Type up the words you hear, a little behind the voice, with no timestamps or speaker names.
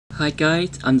Hi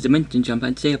guys, I'm Dimension Jump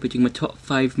and today I'll be doing my top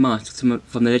 5 masks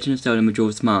from the Legend of Zelda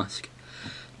Majora's Mask.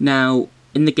 Now,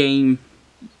 in the game,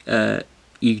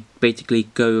 you basically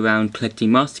go around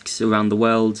collecting masks around the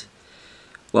world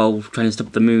while trying to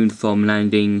stop the moon from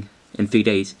landing in 3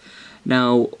 days.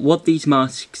 Now, what these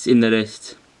masks in the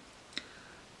list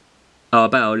are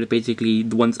about are basically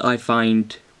the ones I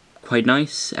find quite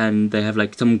nice and they have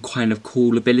like some kind of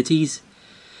cool abilities.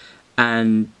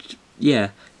 And yeah,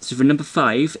 so for number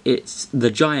 5, it's the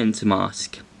Giant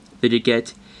Mask that you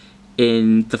get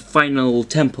in the final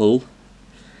temple,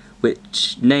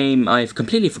 which name I've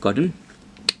completely forgotten.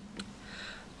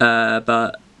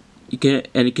 But you can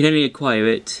only acquire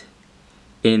it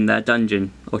in that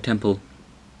dungeon or temple.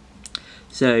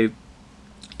 So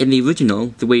in the original,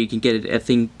 the way you can get it, I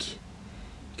think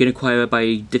you can acquire it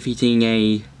by defeating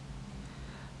a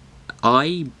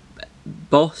mini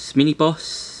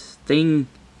boss thing.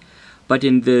 But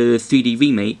in the 3D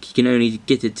remake, you can only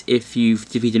get it if you've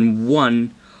defeated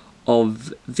one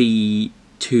of the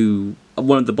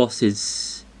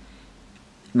bosses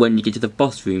when you get to the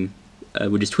boss room,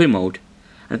 which is Twin Mode.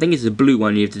 And I think it's the blue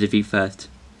one you have to defeat first.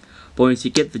 But once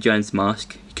you get the Giant's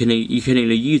Mask, you can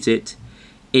only use it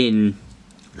in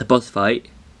the boss fight,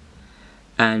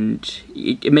 and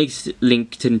it makes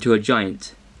Link turn into a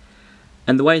giant.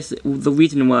 And the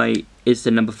reason why it's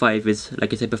the number 5 is,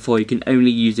 like I said before, you can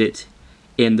only use it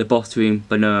in the boss room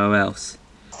but nowhere else.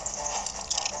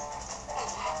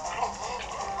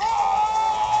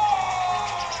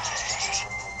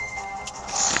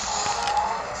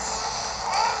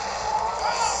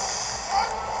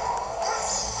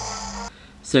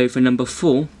 So for number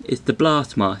 4 is the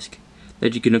Blast Mask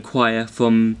that you can acquire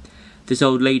from this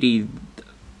old lady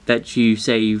that you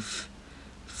save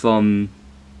from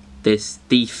this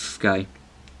thief guy.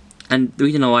 And the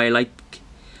reason why I like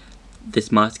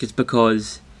this mask is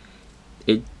because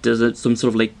it does some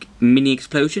sort of like mini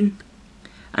explosion,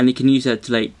 and you can use that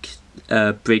to like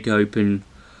break open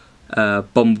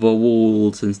bombable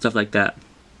walls and stuff like that.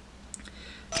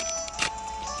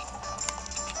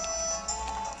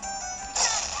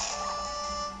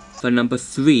 For number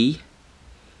 3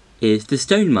 is the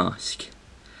Stone Mask.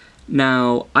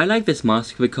 Now, I like this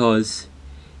mask because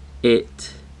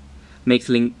it makes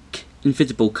Link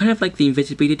invisible, kind of like the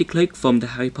invisibility cloak from the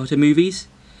Harry Potter movies.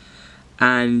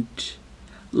 And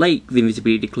like the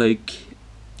invisibility cloak,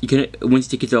 you can,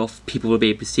 once you take it off, people will be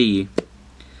able to see you.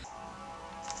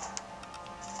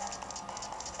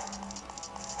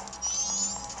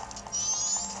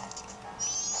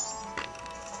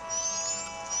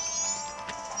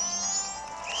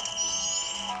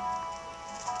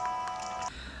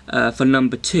 For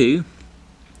number 2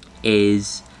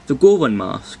 is the Goron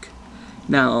Mask.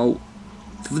 Now,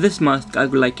 for this mask, I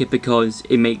would like it because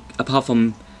apart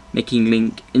from making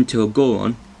Link into a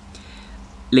Goron,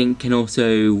 Link can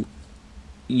also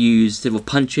use several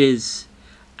punches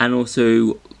and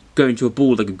also go into a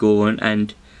ball like a Goron,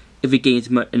 and if he gains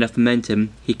enough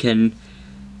momentum, he can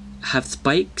have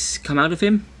spikes come out of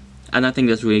him, and I think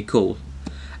that's really cool.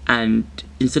 And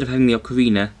instead of having the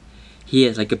ocarina, he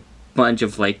has like a bunch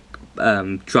of like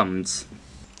drums.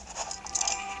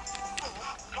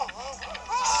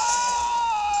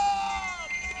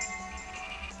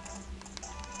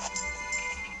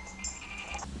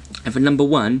 And for number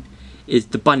 1 is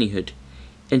the Bunny Hood.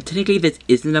 And technically this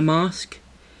isn't a mask,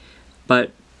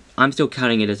 but I'm still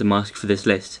counting it as a mask for this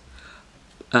list.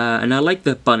 And I like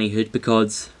the Bunny Hood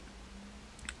because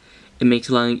it makes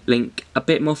Link a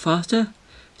bit more faster.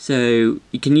 So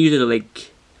you can use it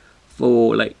like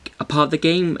for like a part of the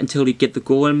game until you get the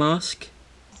Goron Mask.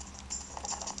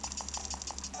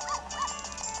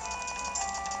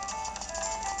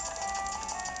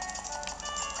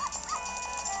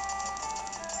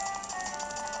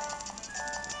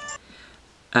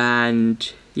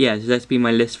 And yeah, so that's been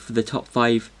my list for the top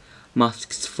 5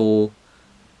 masks from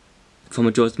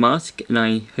Majora's Mask, and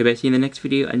I hope I see you in the next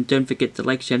video, and don't forget to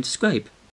like, share and subscribe.